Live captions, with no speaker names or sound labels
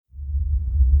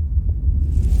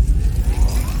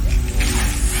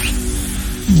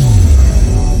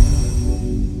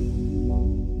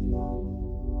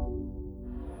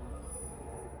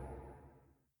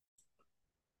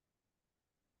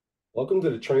Welcome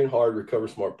to the Train Hard, Recover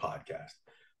Smart podcast.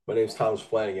 My name is Thomas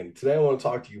Flanagan. Today I want to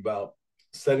talk to you about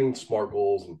setting SMART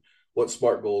goals and what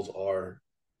SMART goals are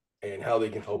and how they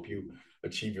can help you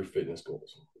achieve your fitness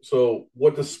goals. So,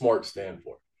 what does SMART stand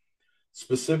for?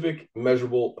 Specific,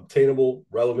 measurable, obtainable,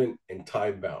 relevant, and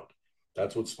time bound.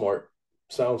 That's what SMART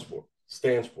stands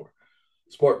for.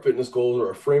 SMART fitness goals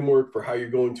are a framework for how you're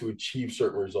going to achieve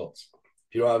certain results.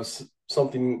 If you don't have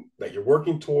something that you're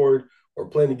working toward or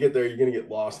plan to get there, you're going to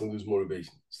get lost and lose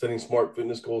motivation. Setting SMART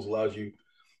fitness goals allows you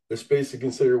the space to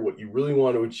consider what you really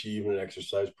want to achieve in an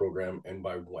exercise program and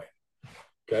by when.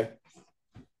 Okay.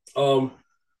 Um,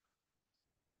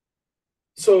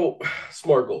 so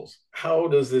SMART goals, how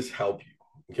does this help you?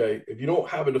 Okay. If you don't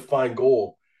have a defined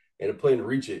goal and a plan to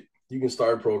reach it, you can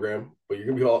start a program, but you're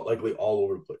going to be likely all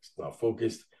over the place, not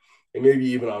focused, and maybe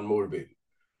even unmotivated.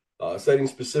 Setting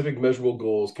specific measurable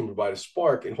goals can provide a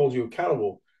spark and hold you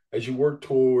accountable as you work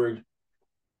toward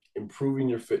improving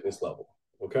your fitness level.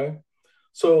 Okay.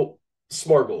 So,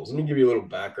 SMART goals. Let me give you a little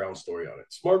background story on it.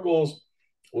 SMART goals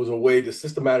was a way to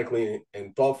systematically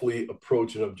and thoughtfully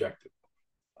approach an objective.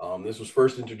 This was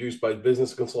first introduced by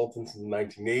business consultants in the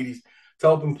 1980s to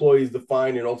help employees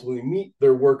define and ultimately meet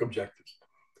their work objectives.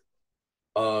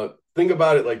 Think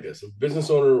about it like this: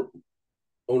 a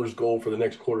owner's goal for the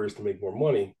next quarter is to make more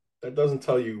money. That doesn't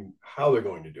tell you how they're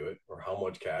going to do it or how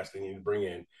much cash they need to bring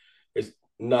in. It's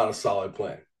not a solid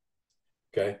plan.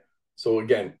 Okay. So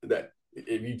again, that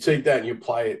if you take that and you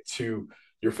apply it to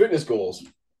your fitness goals,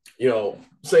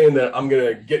 saying that I'm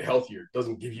going to get healthier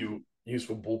doesn't give you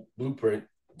useful blueprint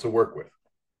to work with.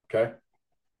 Okay.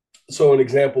 So an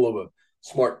example of a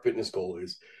SMART fitness goal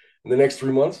is in the next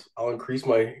 3 months, I'll increase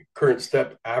my current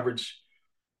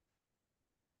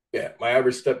my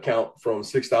average step count from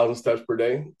 6,000 steps per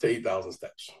day to 8,000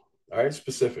 steps. All right.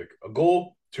 Specific. A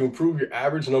goal to improve your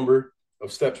average number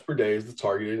of steps per day is the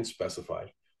targeted and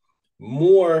specified.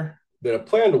 More than a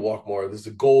plan to walk more, this is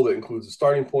a goal that includes a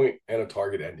starting point and a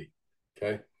target ending.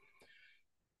 Okay.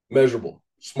 Measurable.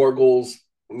 SMART goals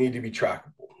need to be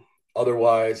trackable.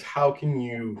 Otherwise, how can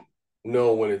you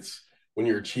know when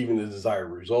you're achieving the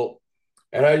desired result?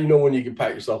 And how do you know when you can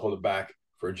pat yourself on the back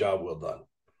for a job well done?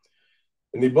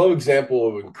 In the above example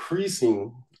of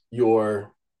increasing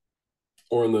your,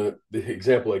 or in the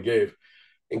example I gave,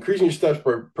 increasing your steps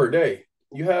per day,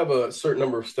 you have a certain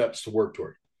number of steps to work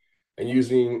toward. And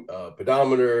using a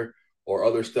pedometer or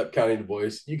other step counting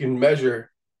device, you can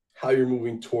measure how you're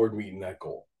moving toward meeting that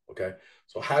goal. Okay.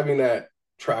 So having that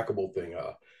trackable thing,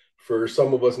 for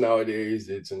some of us nowadays,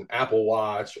 it's an Apple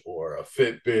Watch or a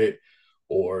Fitbit,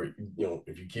 or,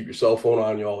 if you keep your cell phone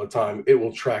on you all the time, it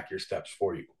will track your steps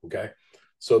for you. Okay.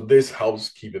 So this helps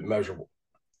keep it measurable.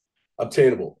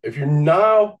 Obtainable. If you're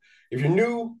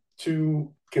new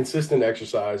to consistent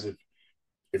exercise, if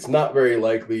it's not very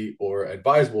likely or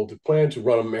advisable to plan to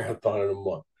run a marathon in a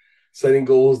month. Setting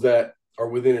goals that are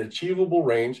within an achievable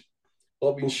range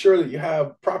while being sure that you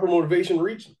have proper motivation to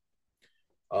reach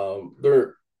them.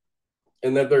 They're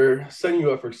and that they're setting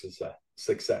you up for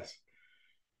success.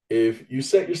 If you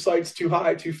set your sights too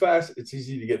high, too fast, it's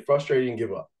easy to get frustrated and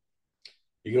give up.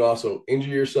 You can also injure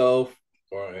yourself,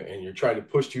 and you're trying to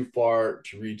push too far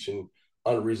to reach an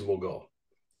unreasonable goal.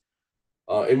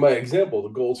 In my example, the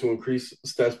goal to increase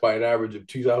steps by an average of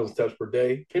 2,000 steps per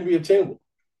day can be attainable.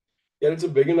 Yet it's a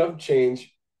big enough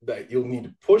change that you'll need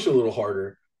to push a little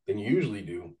harder than you usually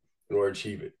do in order to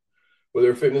achieve it. Whether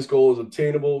a fitness goal is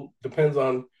obtainable depends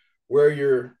on where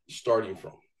you're starting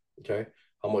from, okay?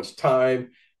 How much time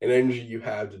and energy you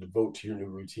have to devote to your new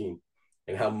routine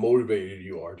and how motivated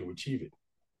you are to achieve it.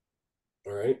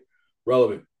 All right?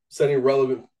 Relevant. Setting a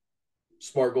relevant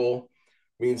SMART goal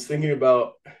means thinking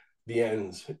about the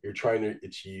ends you're trying to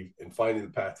achieve and finding the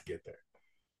path to get there.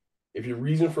 If your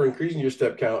reason for increasing your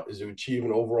step count is to achieve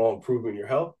an overall improvement in your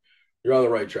health, you're on the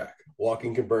right track.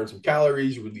 Walking can burn some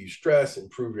calories, relieve stress,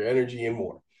 improve your energy, and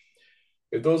more.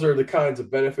 If those are the kinds of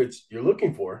benefits you're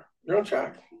looking for, you're on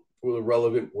track with a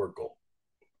relevant work goal.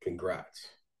 Congrats.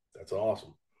 That's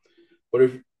awesome. But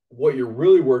if what you're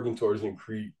really working towards is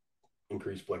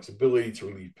increased flexibility to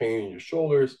relieve pain in your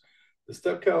shoulders, the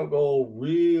step count goal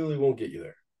really won't get you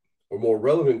there. A more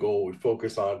relevant goal would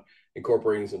focus on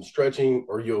incorporating some stretching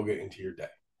or yoga into your day.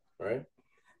 All right.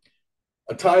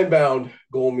 A time bound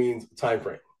goal means a time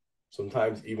frame,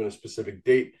 sometimes even a specific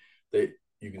date that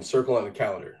you can circle on the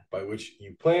calendar by which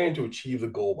you plan to achieve the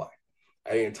goal by.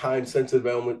 Adding a time sensitive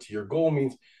element to your goal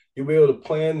means you'll be able to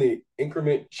plan the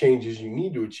increment changes you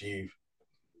need to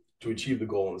achieve the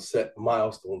goal and set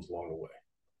milestones along the way.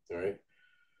 All right.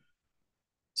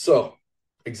 So,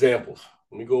 examples.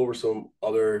 Let me go over some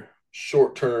other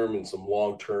short term and some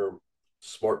long term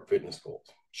SMART fitness goals.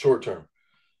 Short term,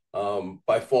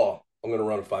 by fall, I'm going to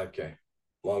run a 5K.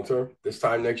 Long term, this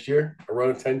time next year, I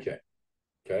run a 10K.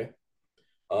 Okay.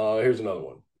 Here's another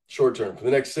one. Short term, for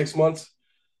the next 6 months,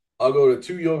 I'll go to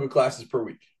 2 yoga classes per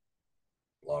week.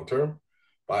 Long term,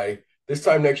 by this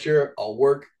time next year, I'll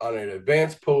work on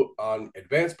advanced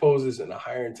poses in a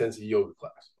higher intensity yoga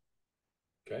class.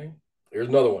 Okay. Here's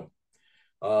another one.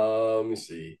 Let me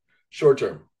see. Short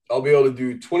term, I'll be able to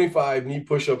do 25 knee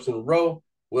push-ups in a row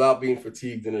without being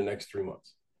fatigued in the next 3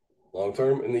 months. Long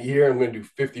term, in the year, I'm going to do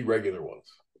 50 regular ones.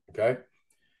 Okay.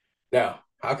 Now,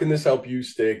 how can this help you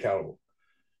stay accountable?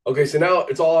 Okay, so now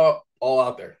it's all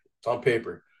out there. It's on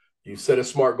paper. You set a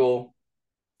SMART goal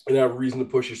and have a reason to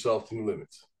push yourself to new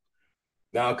limits.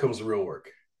 Now comes the real work.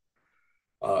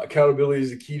 Accountability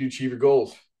is the key to achieve your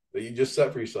goals that you just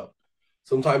set for yourself.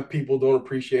 Sometimes people don't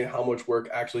appreciate how much work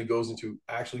actually goes into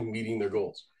actually meeting their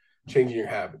goals. Changing your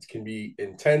habits can be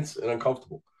intense and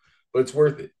uncomfortable, but it's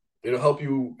worth it. It'll help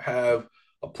you have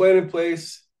a plan in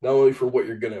place, not only for what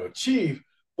you're going to achieve,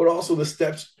 but also the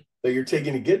steps that you're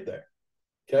taking to get there.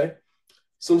 Okay.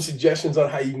 Some suggestions on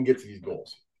how you can get to these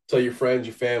goals. Tell your friends,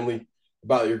 your family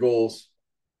about your goals.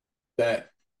 That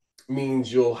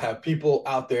means you'll have people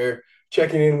out there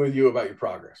checking in with you about your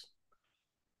progress.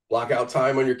 Block out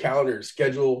time on your calendar to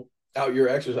schedule out your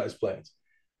exercise plans.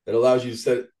 That allows you to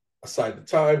set aside the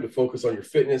time to focus on your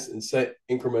fitness and set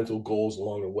incremental goals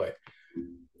along the way.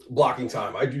 Blocking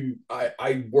time.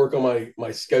 I work on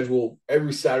my schedule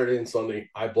every Saturday and Sunday.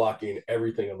 I block in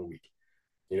everything on the week.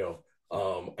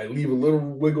 I leave a little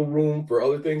wiggle room for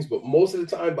other things, but most of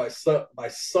the time by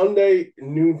Sunday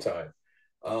noontime,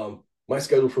 my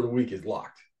schedule for the week is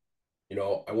locked.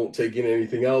 I won't take in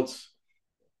anything else,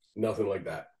 nothing like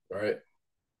that. All right.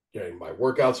 My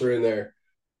workouts are in there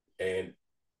and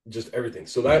just everything.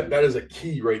 So that is a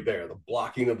key right there, the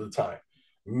blocking of the time.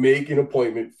 Make an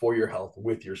appointment for your health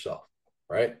with yourself,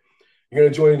 right? You're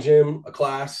going to join a gym, a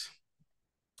class,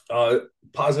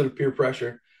 positive peer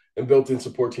pressure, and built-in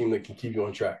support team that can keep you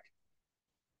on track.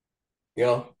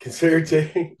 Consider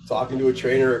talking to a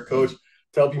trainer or a coach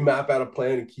to help you map out a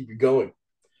plan and keep you going.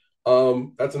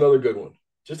 That's another good one.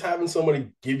 Just having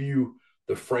somebody give you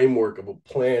the framework of a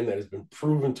plan that has been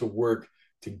proven to work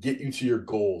to get you to your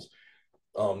goals,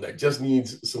 that just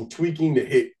needs some tweaking to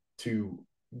hit to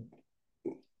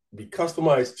be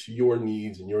customized to your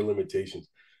needs and your limitations.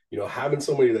 Having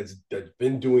somebody that's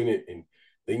been doing it and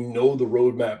they know the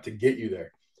roadmap to get you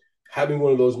there. Having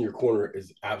one of those in your corner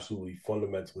is absolutely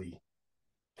fundamentally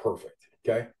perfect.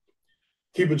 Okay.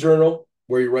 Keep a journal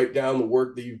where you write down the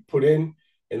work that you've put in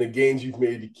and the gains you've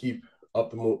made to keep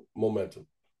up the momentum.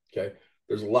 Okay.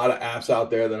 There's a lot of apps out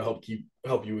there that help you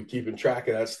with keeping track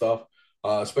of that stuff,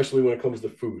 especially when it comes to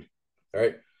food. All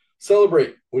right.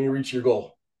 Celebrate when you reach your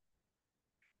goal.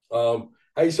 How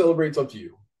you celebrate is up to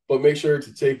you, but make sure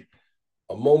to take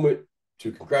a moment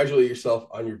to congratulate yourself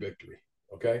on your victory.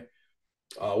 Okay.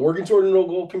 Working toward a no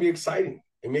goal can be exciting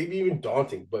and maybe even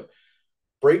daunting, but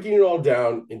breaking it all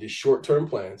down into short-term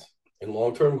plans and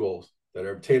long-term goals that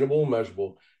are obtainable and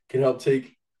measurable can help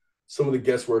take some of the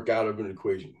guesswork out of an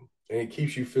equation, and it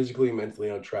keeps you physically and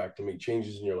mentally on track to make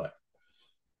changes in your life.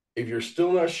 If you're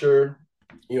still not sure,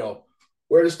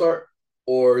 where to start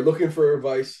or looking for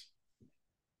advice,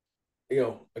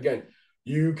 again,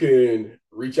 you can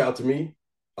reach out to me,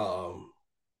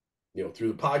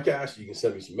 through the podcast. You can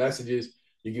send me some messages.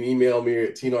 You can email me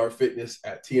at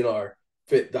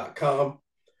tnrfitness@tnrfit.com.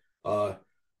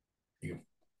 You can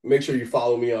make sure you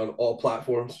follow me on all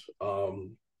platforms.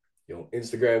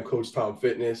 Instagram, Coach Tom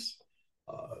Fitness.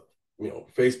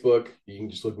 Facebook. You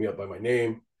can just look me up by my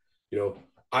name.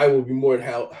 I will be more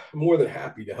than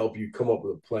happy to help you come up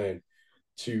with a plan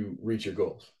to reach your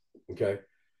goals. Okay.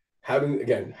 Having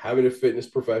a fitness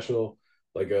professional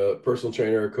like a personal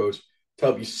trainer or coach to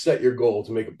help you set your goal,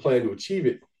 to make a plan to achieve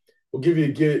it, will give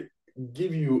you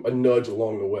a nudge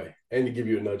along the way, and to give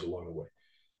you a nudge along the way.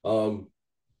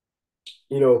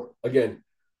 Again,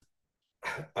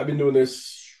 I've been doing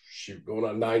this going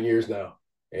on 9 years now,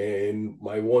 and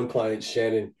my one client,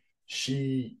 Shannon,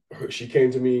 she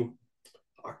came to me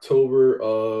October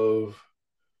of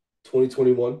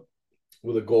 2021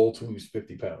 with a goal to lose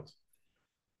 50 pounds.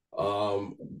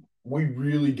 We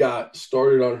really got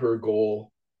started on her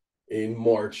goal in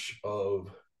March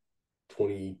of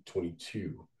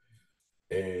 2022,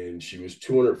 and she was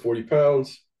 240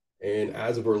 pounds. And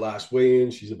as of her last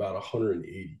weigh-in, she's about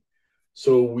 180.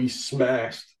 So we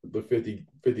smashed the 50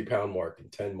 pound mark in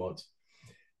 10 months.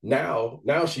 Now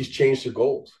she's changed her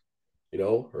goals.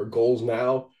 Her goals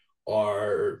now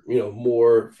are,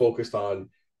 more focused on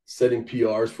setting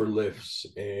PRs for lifts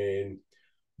and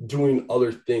doing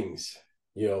other things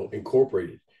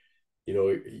incorporated.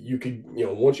 You could,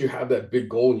 once you have that big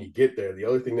goal and you get there, the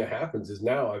other thing that happens is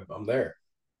now I'm there.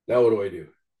 Now what do I do?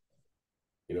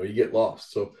 You get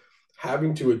lost. So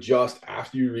having to adjust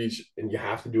after you reach, and you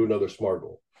have to do another SMART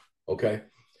goal. Okay.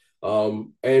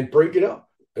 And break it up.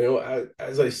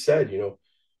 As I said,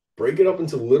 break it up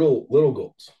into little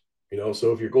goals.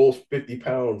 So if your goal is 50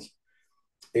 pounds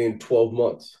in 12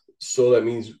 months, so that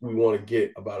means we want to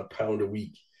get about a pound a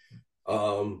week.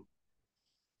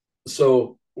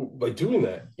 So by doing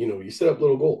that, you set up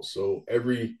little goals. So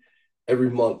every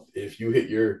month, if you hit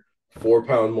your 4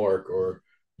 pound mark, or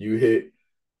you hit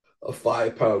a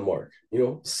 5 pound mark,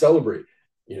 celebrate,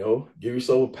 give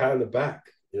yourself a pat on the back.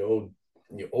 You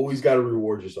always got to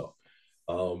reward yourself.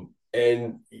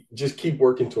 And just keep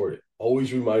working toward it.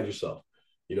 Always remind yourself.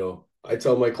 I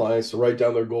tell my clients to write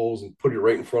down their goals and put it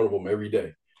right in front of them every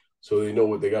day, so they know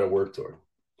what they got to work toward.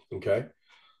 Okay.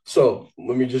 So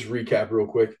let me just recap real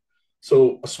quick.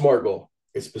 So a SMART goal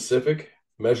is specific,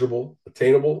 measurable,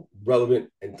 attainable, relevant,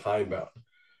 and time bound.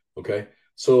 Okay.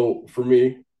 So for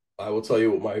me, I will tell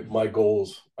you what my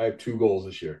goals. I have 2 goals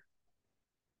this year.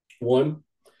 One,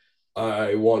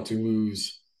 I want to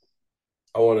lose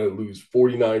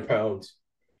 49 pounds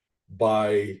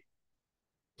by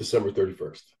December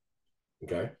 31st.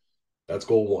 Okay. That's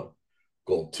goal 1.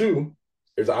 Goal 2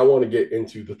 is I want to get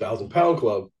into the 1,000 pound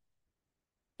club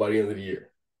by the end of the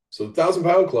year. So the 1,000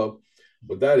 pound club,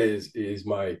 what that is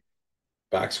my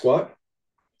back squat,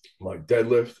 my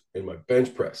deadlift, and my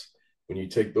bench press. When you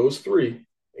take those 3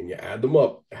 and you add them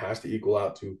up, it has to equal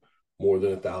out to more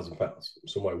than 1,000 pounds.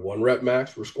 So my 1 rep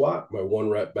max for squat, my 1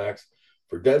 rep max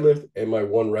for deadlift, and my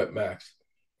 1 rep max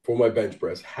for my bench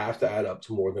press have to add up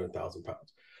to more than 1,000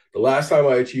 pounds. The last time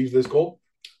I achieved this goal,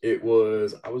 I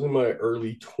was in my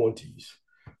early 20s,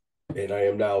 and I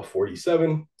am now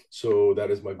 47. So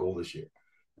that is my goal this year.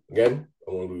 Again,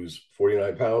 I want to lose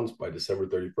 49 pounds by December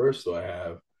 31st. So I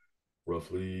have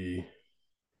roughly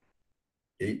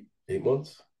 8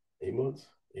 months,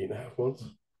 8.5 months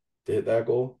to hit that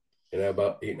goal, and I have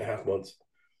about 8.5 months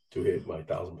to hit my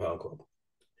 1,000 pound club.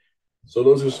 So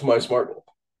those are my SMART goals.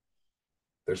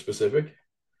 They're specific,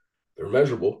 they're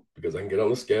measurable because I can get on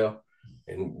the scale,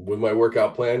 and with my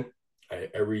workout plan,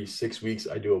 every 6 weeks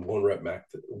I do a 1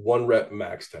 rep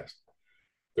max test.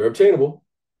 They're obtainable.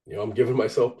 I'm giving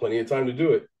myself plenty of time to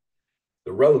do it.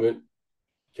 They're relevant,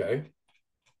 okay?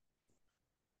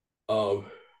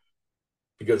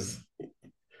 Because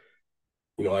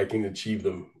I can achieve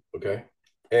them, okay?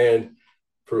 And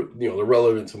for they're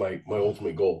relevant to my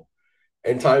ultimate goal.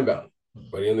 And time bound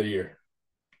by the end of the year,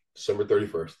 December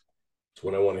 31st. It's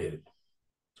when I want to hit it.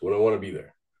 It's when I want to be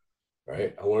there.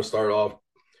 Right? I want to start off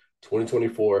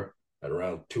 2024 at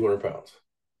around 200 pounds.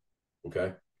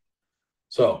 Okay.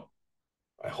 So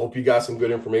I hope you got some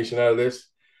good information out of this.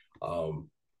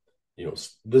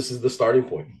 This is the starting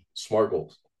point. SMART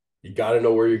goals. You got to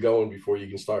know where you're going before you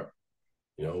can start.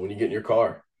 When you get in your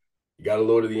car, you got to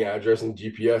load the address and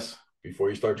GPS before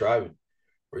you start driving.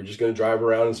 Or you're just going to drive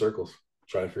around in circles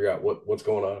trying to figure out what's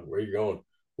going on, where you're going,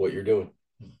 what you're doing.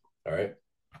 All right.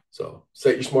 So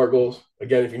set your SMART goals.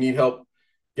 Again, if you need help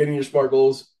getting your SMART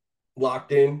goals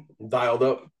locked in, dialed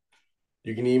up,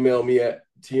 you can email me at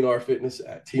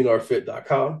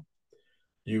tnrfitness@tnrfit.com.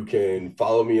 You can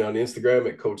follow me on Instagram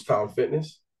at Coach Tom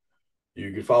Fitness.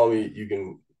 You can follow me. You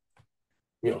can,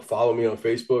 follow me on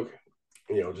Facebook.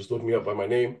 Just look me up by my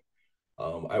name.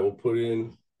 I will put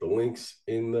in the links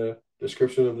in the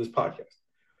description of this podcast.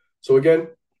 So again,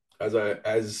 as I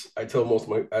tell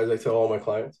all my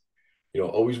clients,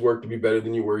 always work to be better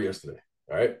than you were yesterday.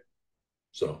 All right.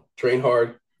 So train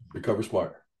hard, recover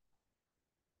smart.